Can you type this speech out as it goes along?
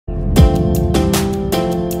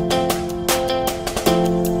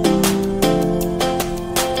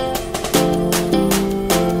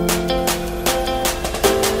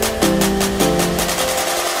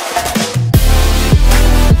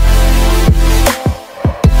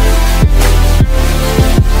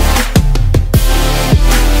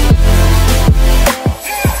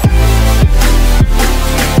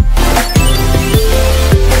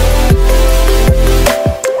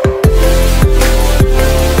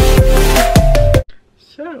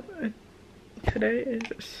today is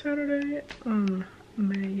Saturday,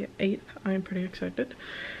 May 8th. I am pretty excited.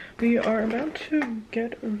 We are about to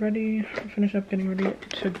get ready, finish up getting ready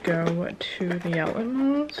to go to the outlet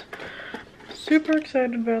malls. Super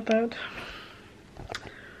excited about that.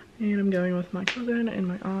 And I'm going with my cousin and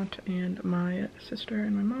my aunt and my sister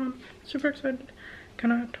and my mom. Super excited.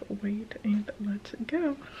 Cannot wait, and let's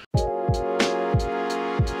go.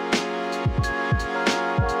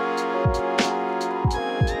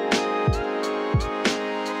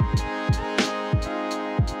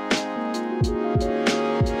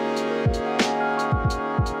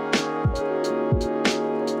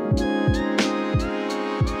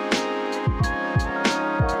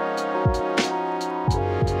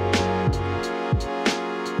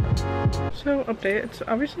 So update, it's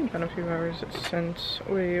obviously been a few hours since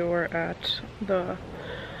we were at the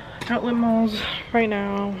outlet malls. Right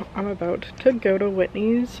now I'm about to go to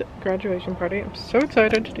Whitney's graduation party. I'm so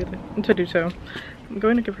excited to do so. I'm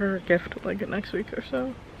going to give her a gift like next week or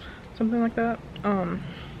so, something like that.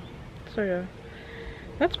 So yeah,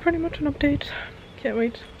 that's pretty much an update. Can't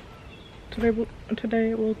wait.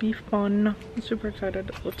 Today will be fun. I'm super excited.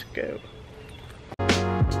 Let's go.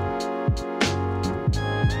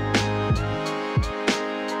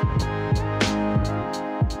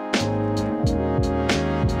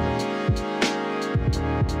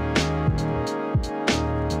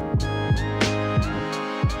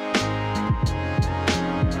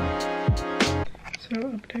 So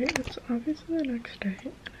update, it's obviously the next day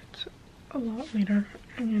and it's a lot later,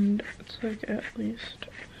 and it's like at least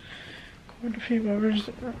quite a few hours,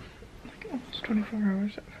 like almost 24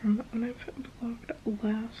 hours from when I've vlogged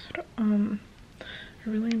last. I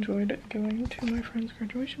really enjoyed going to my friend's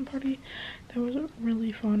graduation party. That was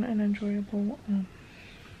really fun and enjoyable.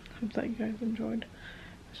 Hope that you guys enjoyed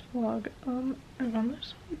this vlog. I've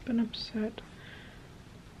honestly been upset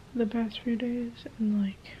the past few days and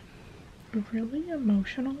like really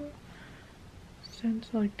emotional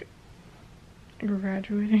since like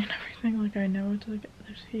graduating and everything. Like I know it's like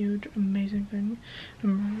this huge amazing thing.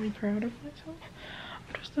 I'm really proud of myself.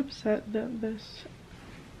 I'm just upset that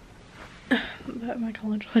that my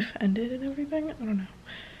college life ended and everything. I don't know.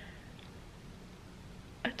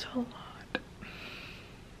 It's a lot,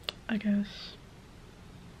 I guess.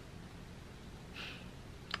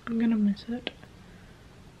 I'm gonna miss it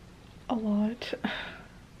a lot.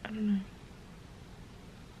 I don't know.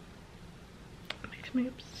 Me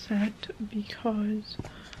upset because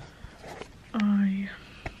I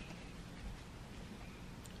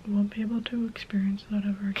won't be able to experience that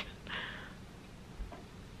ever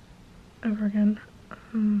again,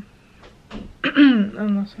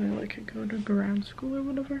 unless I like go to grad school or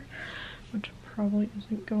whatever, which probably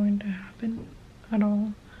isn't going to happen at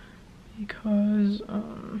all because it's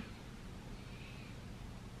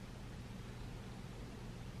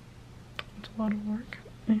a lot of work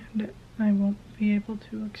and I won't be able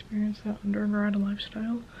to experience that undergrad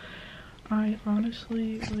lifestyle. I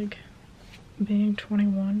honestly, like, being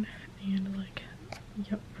 21 and like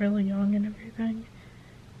really young and everything,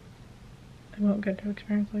 I won't get to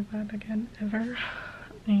experience like that again ever.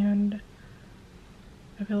 And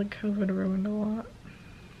I feel like COVID ruined a lot,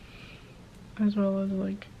 as well as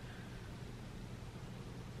like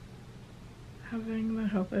having the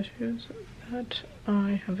health issues that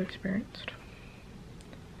I have experienced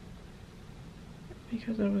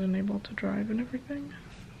because I wasn't able to drive and everything.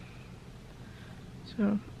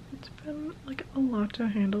 So it's been like a lot to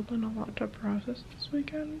handle and a lot to process this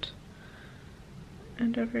weekend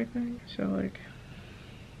and everything. So like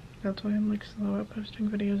that's why I'm like slow at posting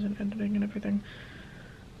videos and editing and everything.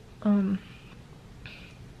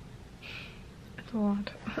 It's a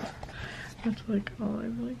lot. That's like all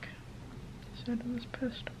I've like said in this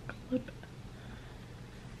past clip.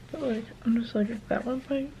 But like I'm just like, that went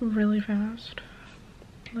by really fast.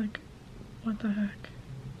 Like, what the heck?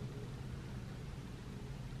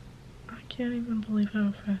 I can't even believe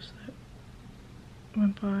how fast that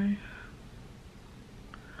went by.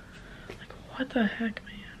 Like, what the heck,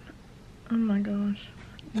 man? Oh my gosh.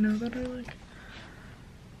 Now that I like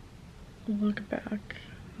look back,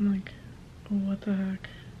 I'm like, what the heck?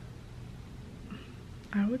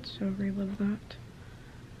 I would so relive that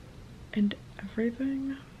and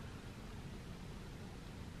everything.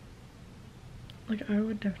 Like, I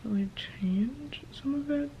would definitely change some of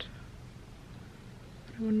it,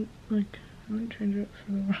 but I wouldn't change it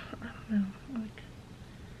for the world. I don't know, like,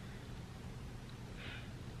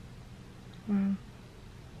 wow.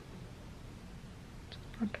 It's a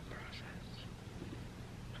lot to process.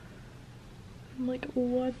 I'm like,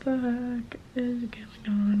 what the heck is going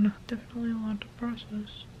on? Definitely a lot to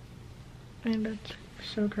process. And it's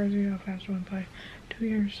so crazy how fast it went by. 2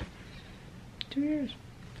 years. 2 years.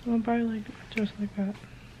 It went by like just like that.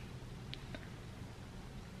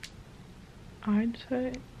 I'd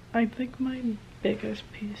say, I think my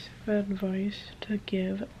biggest piece of advice to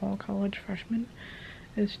give all college freshmen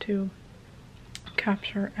is to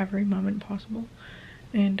capture every moment possible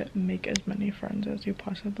and make as many friends as you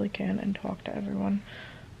possibly can and talk to everyone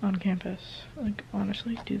on campus. Like,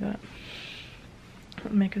 honestly, do that.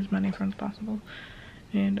 Make as many friends possible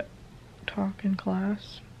and talk in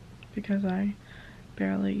class, because I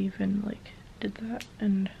barely even like did that,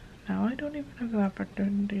 and now I don't even have the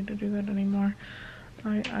opportunity to do that anymore.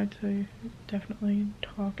 I'd say definitely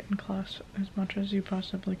talk in class as much as you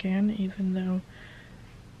possibly can, even though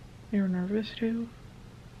you're nervous to.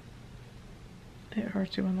 It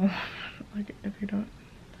hurts you in the long run, like, if you don't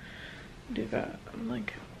do that. I'm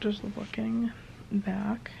like, just looking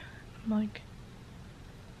back, I'm like,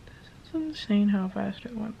 this is insane how fast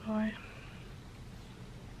it went by.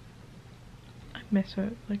 I miss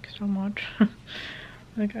it, like, so much.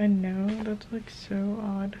 Like, I know that's, like, so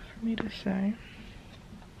odd for me to say,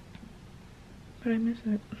 but I miss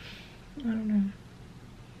it. I don't know.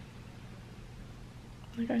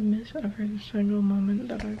 Like, I miss every single moment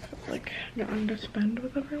that I've, like, gotten to spend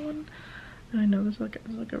with everyone. And I know this, like,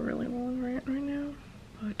 is, like, a really long rant right now,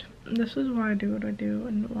 but this is why I do what I do,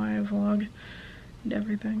 and why I vlog, and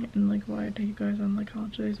everything, and, like, why I take you guys on, like,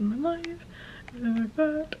 college days in my life, everything like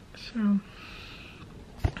that. So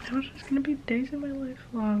now it's just gonna be days in my life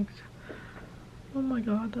vlogs. Oh my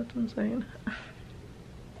god, that's insane.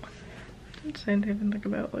 It's insane to even think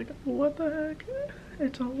about, like, what the heck?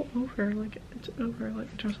 It's all over, like, it's over,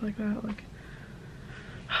 like, just like that, like,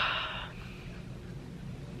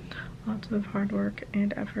 lots of hard work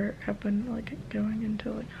and effort have been, like, going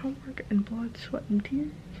into, like, homework and blood, sweat, and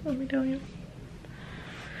tears, let me tell you.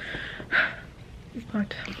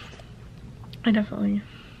 But I definitely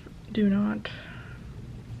do not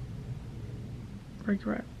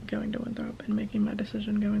regret going to Winthrop and making my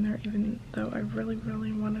decision going there, even though I really,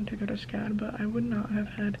 really wanted to go to SCAD, but I would not have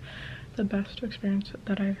had the best experience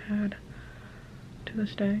that I've had to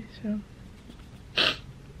this day. So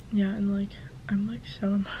yeah, and, like, I'm, like, so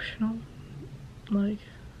emotional, like,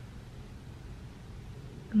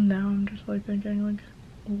 now I'm just, like, thinking, like,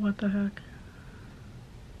 what the heck.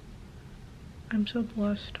 I'm so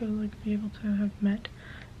blessed to, like, be able to have met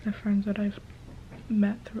the friends that I've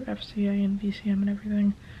met through FCA and VCM and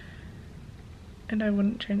everything, and I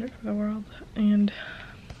wouldn't change it for the world. And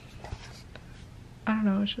I don't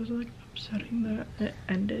know, it's just, like, upsetting that it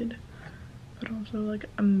ended, but also, like,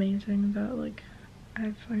 amazing that, like,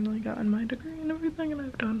 I've finally gotten my degree and everything, and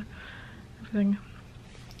I've done everything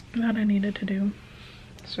that I needed to do.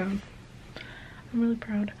 So I'm really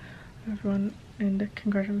proud of everyone, and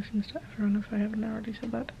congratulations to everyone if I haven't already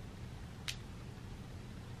said that.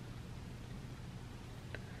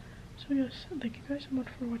 So yes, thank you guys so much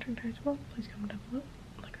for watching today's vlog. Please comment down below,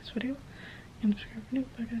 like this video, and subscribe for new.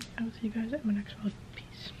 But guys, I will see you guys in my next vlog.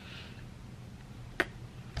 Peace.